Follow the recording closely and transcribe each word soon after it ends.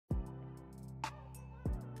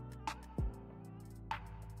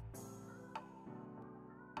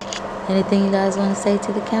Anything you guys want to say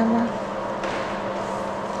to the camera?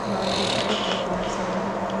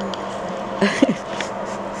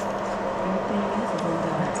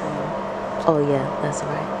 Oh yeah, that's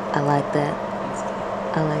right. I like that.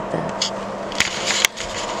 I like that.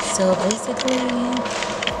 So basically,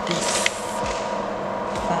 it's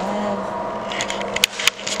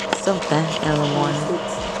 5 something in the morning.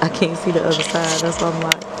 I can't see the other side. That's why I'm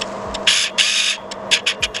like,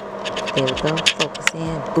 there we go. Focus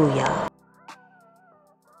in. Booyah.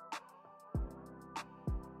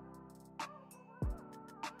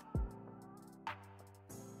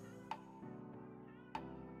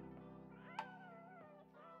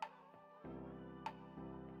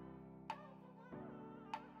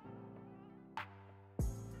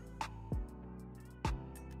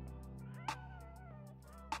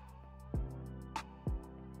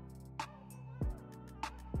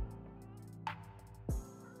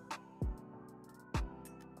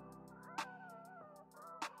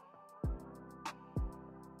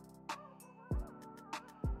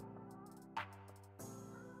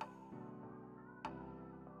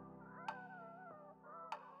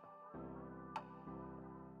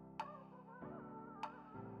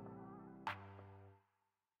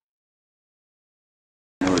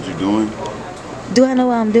 What you doing? Do I know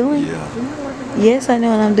what I'm doing? Yeah. Yes, I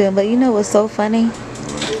know what I'm doing. But you know what's so funny?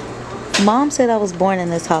 Mom said I was born in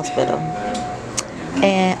this hospital.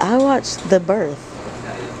 And I watched the birth.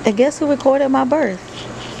 And guess who recorded my birth?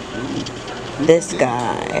 This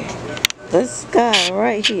guy. This guy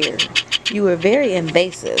right here. You were very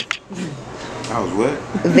invasive. I was what?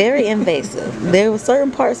 Very invasive. There were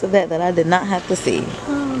certain parts of that I did not have to see.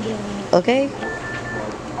 Okay?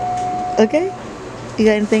 Okay? You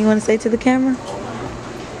got anything you want to say to the camera?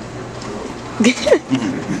 Just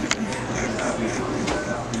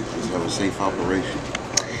have a safe operation.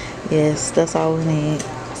 Yes, that's all we need.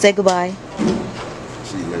 Say goodbye.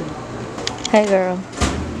 See you later. Hey, girl. You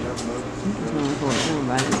just gonna record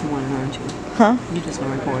everybody this morning, aren't you? Huh? You just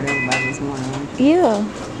gonna record everybody this morning, aren't you? Yeah.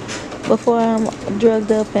 Before I'm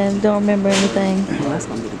drugged up and don't remember anything. Well, that's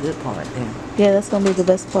gonna be the good part there. Yeah, that's going to be the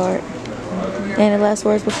best part. Any last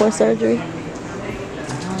words before surgery? I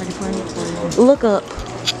already prayed for you. Look up.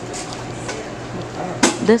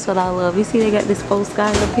 That's what I love. You see they got this full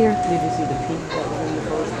sky up here? Did you see the peak that was in the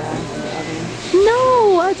post guy?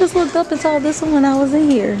 No, I just looked up and saw this one when I was in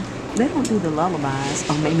here. They don't do the lullabies.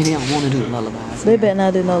 Or maybe they don't want to do the lullabies. They better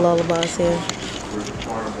not do no lullabies here.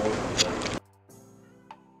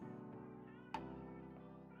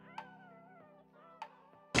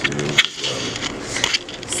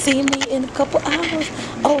 See me in a couple hours.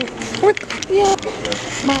 Oh, yeah.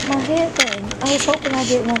 My head thing. I was hoping I'd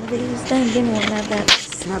get one of these. They didn't give me one like that.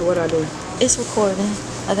 Not what I do. It's recording.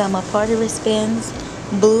 I got my party wristbands,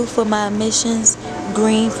 blue for my admissions,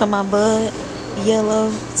 green for my bud,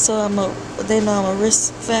 yellow so they know I'm a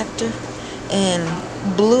risk factor, and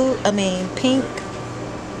pink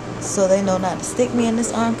so they know not to stick me in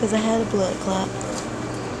this arm because I had a blood clot.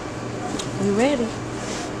 We ready?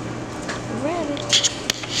 We ready?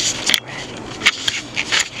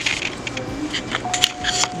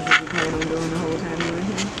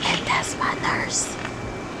 And that's my nurse.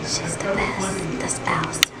 She's the best. That's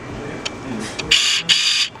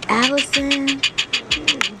Allison.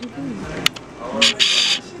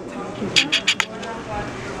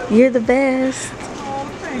 You're the best. Oh,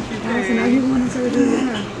 thank you. Allison, are you wanting surgery with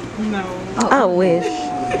her? No. Oh, I wish.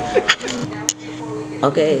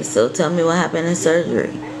 Okay, so tell me what happened in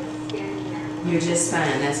surgery. You're just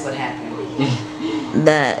fine. That's what happened.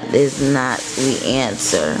 That is not the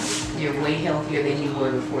answer. You're way healthier than you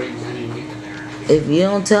were before you went in. If you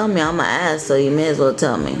don't tell me, I'm going to ask, so you may as well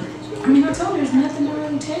tell me. I mean, I told you there's nothing to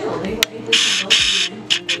really tell. They were able to go in.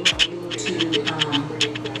 They were able to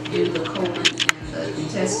do the colon and the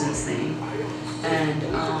intestines thing. And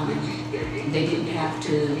they didn't have to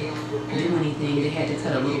do anything. They had to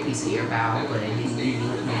cut a little piece of your bowel, but it didn't leave you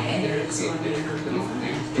with no headache. So I mean, I'm pretty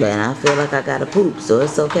fine. But I feel like I got to poop, so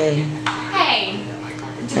it's okay. Hey.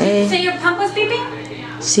 Hey. So your pump was beeping?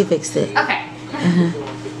 She fixed it. Okay.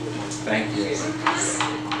 Thank you.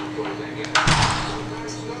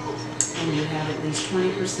 And you have at least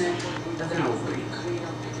 20% of an ovary.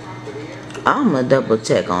 I'm going to double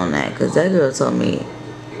check on that because that girl told me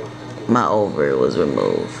my ovary was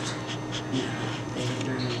removed. No, they didn't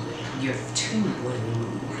remove it. Your tube was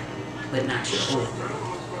removed, but not your ovary.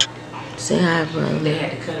 Say hi, brother. They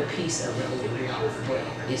had to cut a piece of the ovary off, but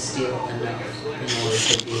it's still enough in order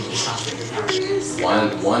to be able to possibly harvest.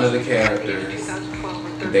 One of the characters,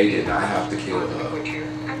 they did not have to kill her. Oh,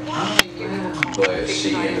 wow. but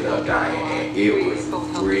she ended up dying, and it was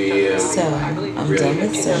really. So I'm done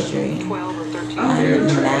with surgery. I'm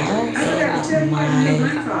now in my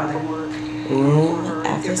room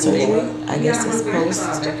after surgery. I guess it's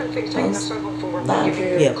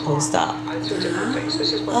post-op.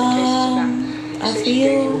 I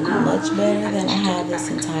feel much better than I have this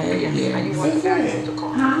entire year.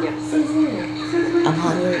 I'm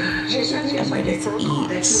hungry. I'm ready to eat.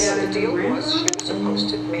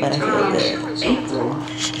 But I feel good.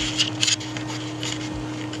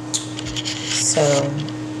 So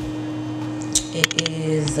it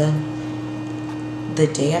is the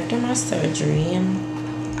day after my surgery.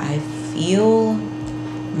 I feel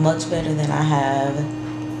much better than I have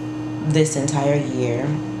this entire year.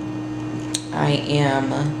 I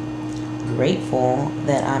am grateful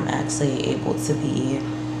that I'm actually able to be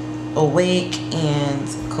awake and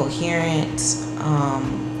coherent,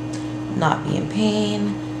 not be in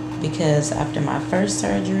pain, because after my first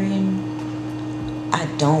surgery, I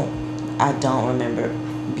don't remember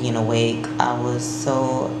being awake. I was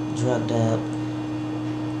so drugged up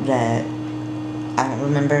that I don't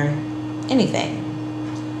remember anything.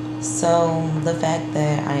 So the fact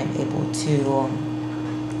that I am able to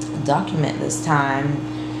document this time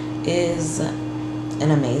is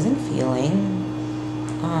an amazing feeling.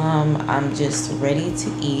 I'm just ready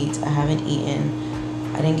to eat. I haven't eaten.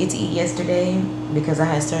 I didn't get to eat yesterday because I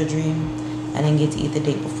had surgery. I didn't get to eat the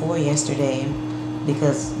day before yesterday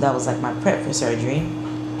because that was like my prep for surgery.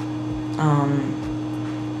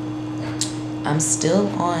 I'm still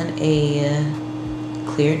on a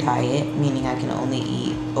clear diet, meaning I can only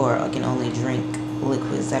eat or I can only drink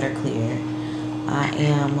liquids that are clear. I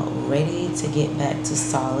am ready to get back to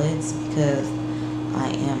solids because I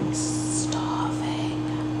am starving.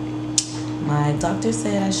 My doctor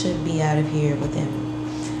said I should be out of here within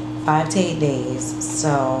 5 to 8 days.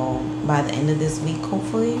 So by the end of this week,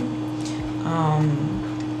 hopefully,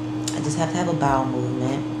 I just have to have a bowel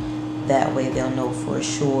movement. That way they'll know for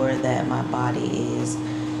sure that my body is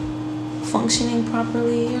functioning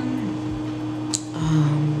properly.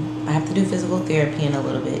 I have to do physical therapy in a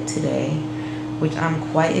little bit today, which I'm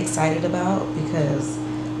quite excited about because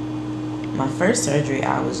my first surgery,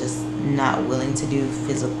 I was just not willing to do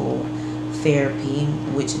physical therapy,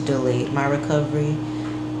 which delayed my recovery.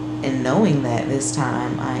 And knowing that this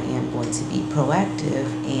time I am going to be proactive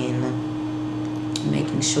in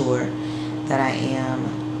making sure that I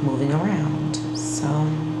am moving around. So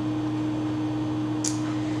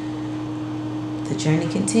the journey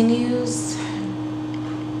continues.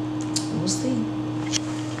 We'll see.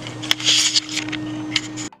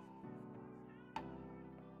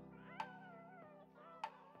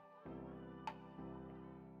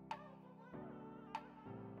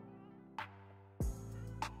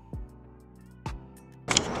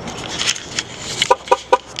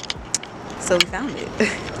 So we found it.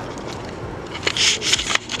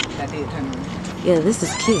 Yeah, this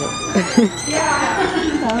is cute.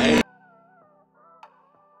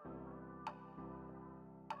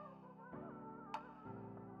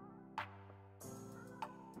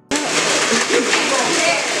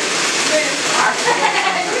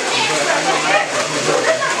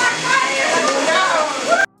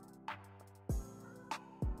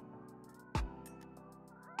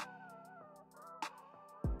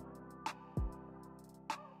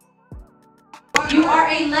 You are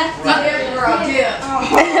a lefty. Girl, yeah.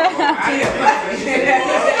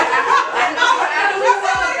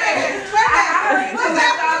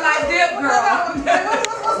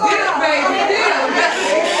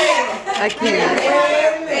 I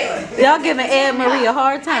can't. Y'all giving Ed Marie a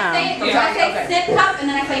hard time. I say sip cup and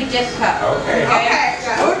then I say dip cup. Okay.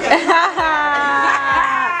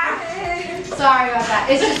 Sorry about that.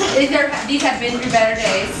 It's just these have been through better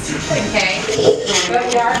days. Okay. But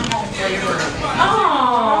we are home for your birthday.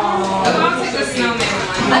 Oh. I'll take the snowman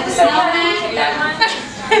one. Like the snowman.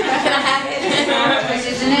 Can I have it?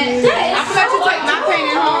 Isn't it? I'm gonna let you take my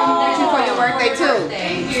painting home with you for your birthday too.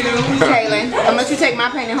 Thank you. Kaylin, I'm gonna let you take my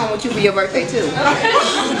painting home with you for your birthday too.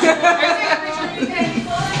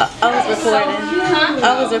 I was recording.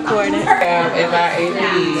 I was recording. In my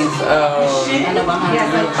APs,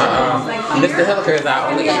 Mr. Hilliker is our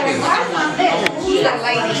only AP. She's a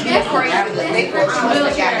lady. She's crazy. They put she must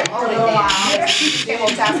have got it older than they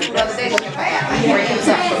won't talk to the other day looking for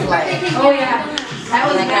Oh yeah. That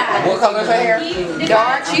was bad. What color is her hair?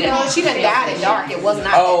 dark. She done dyed it dark. It was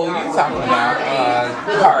not. Oh, you talking about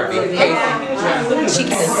Harvey, Casey. She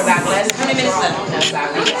can about glasses. How many minutes left?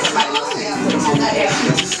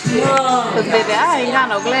 Cause baby, I ain't got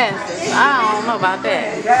no glasses. I don't know about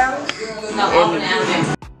that. No, off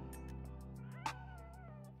now.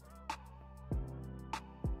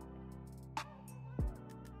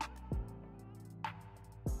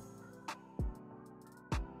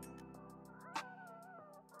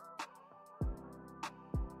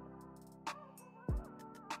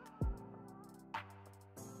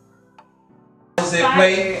 said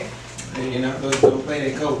play, and you're not supposed to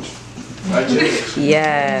play that coach.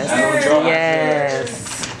 Yes. Yes.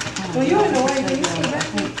 Well, you in the way.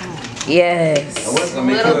 Yes.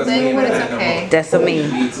 Little thing, but it's okay. That's a me.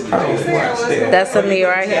 That's a me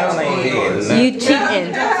right here. You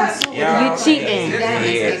cheating. You cheating.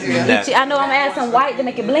 I know I'm adding some white to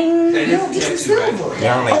make it bling. No, get some silver.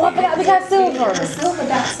 Oh, I forgot we got silver. Silver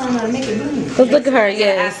dots on to make it bling. Cause look at her, Ask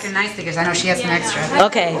yes. her nicely because I know she has some extra.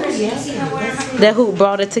 Okay. That who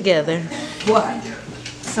brought it together. What?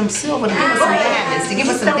 Some silver to give us some diamonds. To give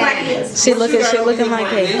us some diamonds. She looking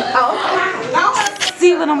like it.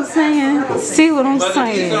 See what I'm saying? See what I'm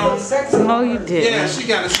saying? No, you didn't. Yeah, she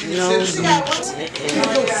got a secret sister.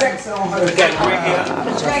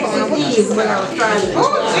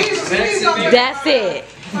 That's it.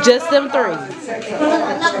 Just them three.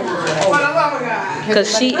 Cause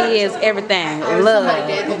she is everything. Love.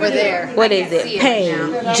 Over there. What is it?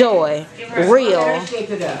 Pain, joy, real.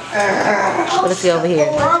 What is he over here?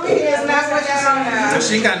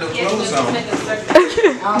 She got no clothes on. I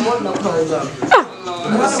don't want no clothes on.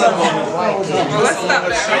 What's up on the Let's stop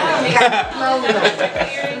that.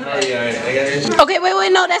 Okay,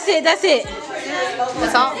 wait, no, that's it. That's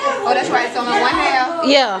all? Oh, that's right. It's only one half.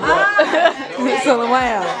 Yeah. It's on the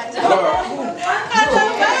wow.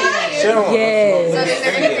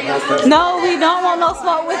 Yes. No, we don't want no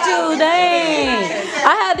smoke with you. Dang.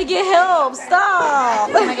 I had to get help. Stop.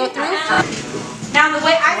 Can I go through? Now the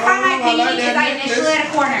way I find my painting is I initially at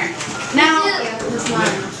a corner. Now,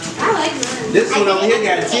 I like mine. This one over here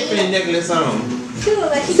got a Tiffany necklace on.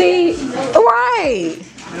 See, right.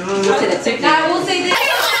 Now I will say this.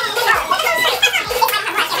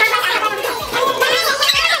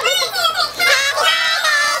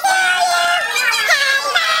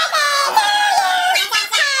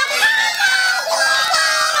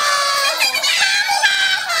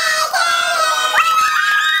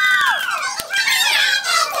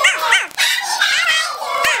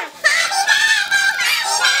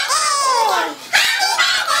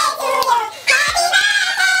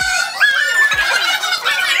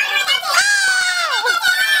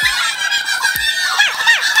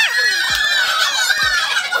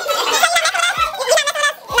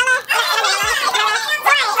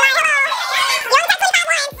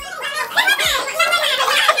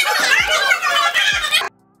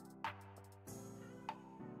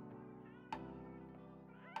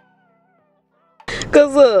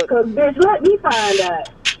 Cause look. Cause bitch, let me find out.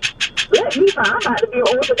 Let me find. I'm about to be an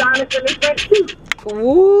orthodontist in this bitch too.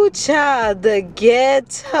 Woo, child, the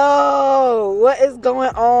ghetto. What is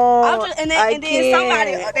going on? And then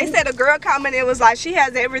somebody, they said a girl commented, was like, she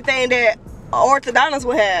has everything that orthodontist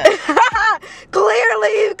would have.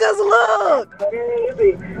 Clearly, because look,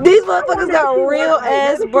 these motherfuckers got real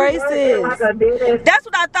ass braces. That's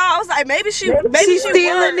what I thought. I was like, maybe she's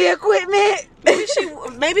stealing the equipment.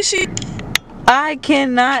 Maybe she. I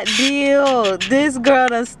cannot deal. This girl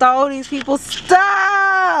done stole these people's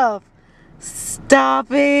stuff.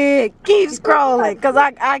 Stop it. Keep scrolling, because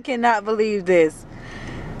I cannot believe this.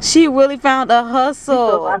 She really found a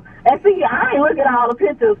hustle. And see, I ain't looking at all the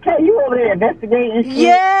pictures. Kay, you over there investigating shit.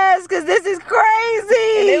 Yes, because this is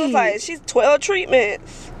crazy. And it was like, she's 12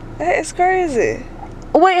 treatments. That is crazy.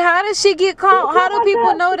 Wait, how did she get caught? How do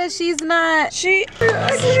people know that she's not?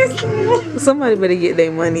 Somebody better get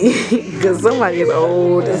their money, because somebody is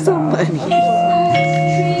old and some money.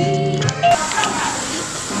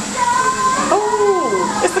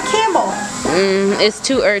 Oh, it's a camel. It's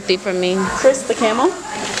too earthy for me. Chris the camel.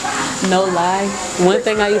 No lie. One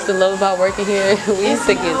thing I used to love about working here, we used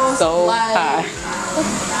to get so high.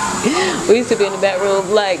 We used to be in the back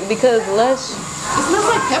room, like, because Lush. It smells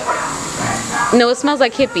like pepper. No, it smells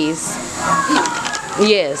like hippies. No.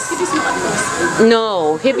 Yes. Hippies smell like musk.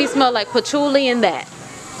 No, hippies smell like patchouli and that.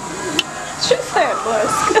 She said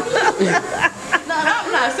musk. No,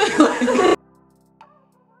 I'm not saying like.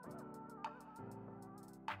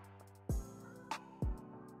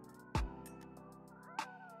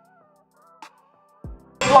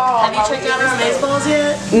 Have you checked out our Amazeballs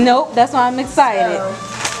yet? Nope, that's why I'm excited.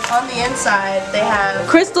 On the inside, they have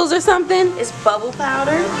crystals or something? It's bubble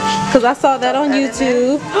powder. Because I saw that on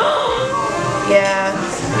YouTube. Yeah.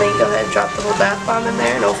 And then you go ahead and drop the whole bath bomb in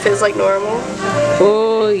there and it'll fizz like normal.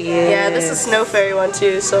 Oh, yeah. Yeah, this is Snow Fairy one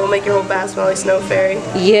too, so it'll make your whole bath smell like Snow Fairy.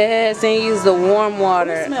 Yes, and use the warm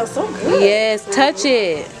water. It smells so good. Yes, touch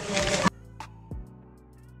it.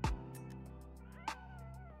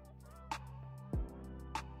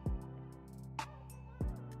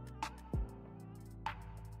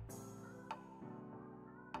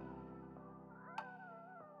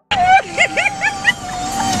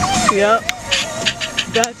 Yep.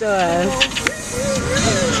 Got your ass.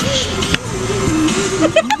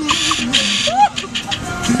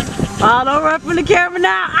 Oh, don't run from the camera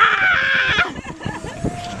now. Ah!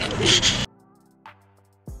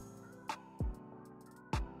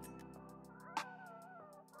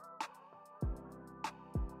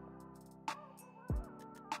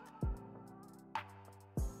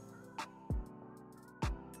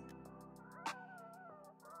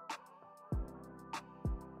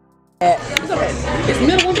 It's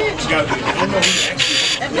middle one, bitch.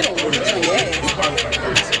 That middle one,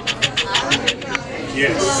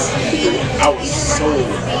 Yes. I was so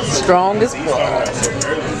strong as fuck.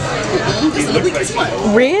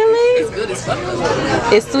 Really? It's good as fuck.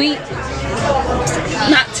 It's sweet.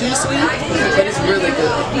 Not too sweet, but it's really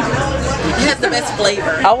good. It has the best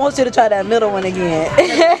flavor. I want you to try that middle one again.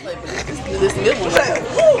 This middle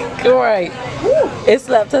one. Right. It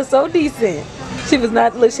slapped her so decent. She was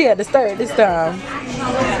not, look, she had to stir it this time.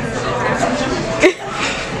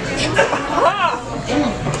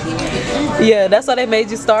 Yeah, that's why they made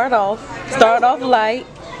you start off. Start off light.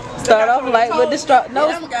 Start off light with the straw.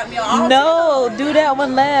 No, do that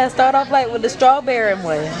one last. Start off light with the strawberry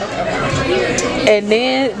one. And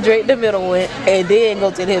then drink the middle one. And then go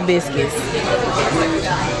to the hibiscus.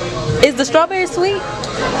 Is the strawberry sweet?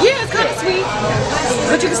 Yeah, it's kind of sweet.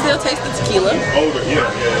 But you can still taste the tequila. older, yeah.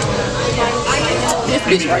 This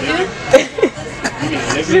bitch right here.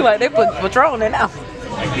 She like, they put Patron in now.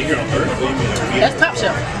 That's top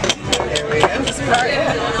shelf.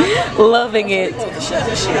 Loving it.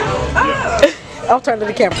 I'll turn to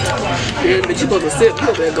the camera. Yeah, but you supposed to sit. You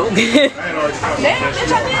better go.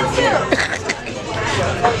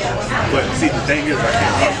 But see, the thing is, I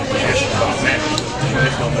can't talk to this about that.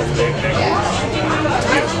 That's no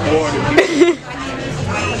more that.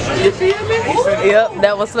 You feel me? Yep,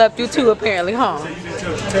 that one slapped you too apparently, huh?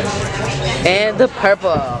 And the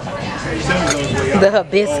purple. The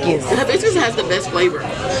hibiscus. The hibiscus has the best flavor.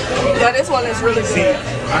 Yeah, this one is really good.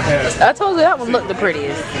 I told you that one looked the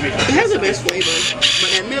prettiest. It has the best flavor.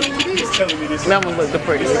 But that middle one is. That one looked the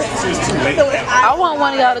prettiest. I want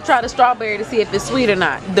one of y'all to try the strawberry to see if it's sweet or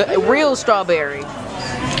not. The real strawberry.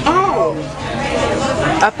 Oh.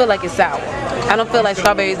 I feel like it's sour. I don't feel like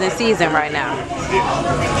strawberries in season right now.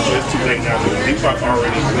 It's too late now. These are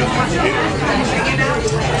already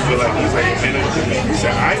feel like he's like a minute to me. He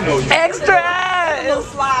said, I know you. Extra!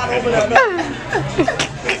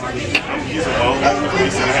 I'm using all of them. He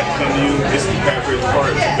said, I had to come to you. This is the favorite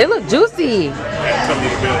part. It look juicy. I had to come to you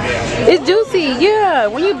to build that. It's juicy, yeah.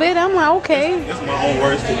 When you bit, I'm like, okay. It's my own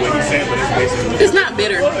words for what he's saying, but it's basically. It's not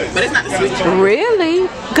bitter, but it's not the sweet. Really?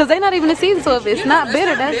 Because they're not even in season, so if it's not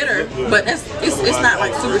bitter, that's bitter. But it's not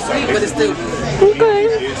like super sweet, but it's still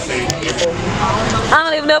okay. I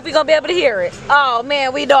don't even know if we're gonna be able to hear it. Oh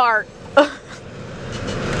man, we dark.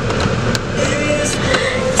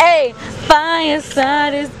 Hey,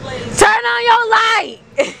 fireside is. Turn on your light.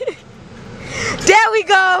 There we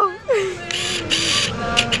go.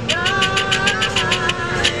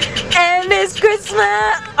 And it's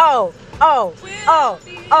Christmas. Oh.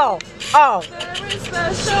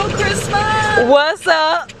 What's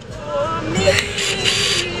up?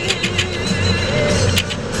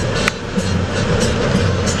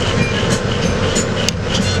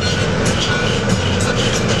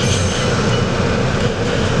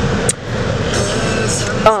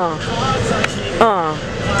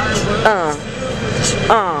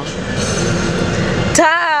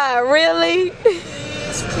 Ty, really?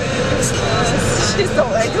 She's so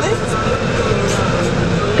ugly.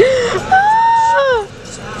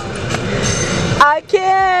 I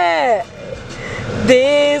can't.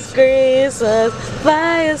 This Christmas,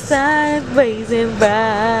 fireside blazing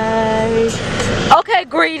bright. Okay,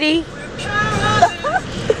 greedy.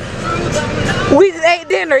 We just ate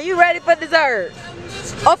dinner. You ready for dessert?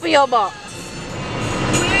 Open your box.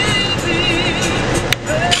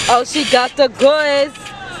 Oh, she got the goods.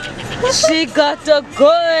 She got the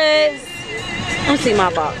goods. Let me see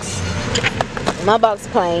my box. My box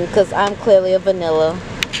plain because I'm clearly a vanilla.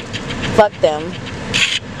 Fuck them.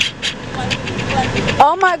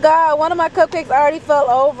 Oh my god, one of my cupcakes already fell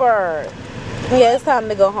over. Yeah, it's time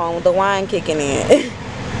to go home with the wine kicking in.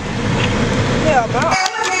 Yeah,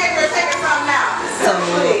 So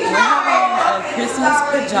we're having a Christmas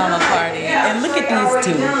pajama party, and look at these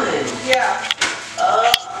two. Yeah.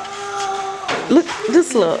 Look,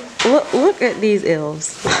 just look at these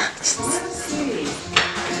elves.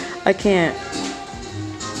 I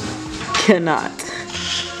cannot.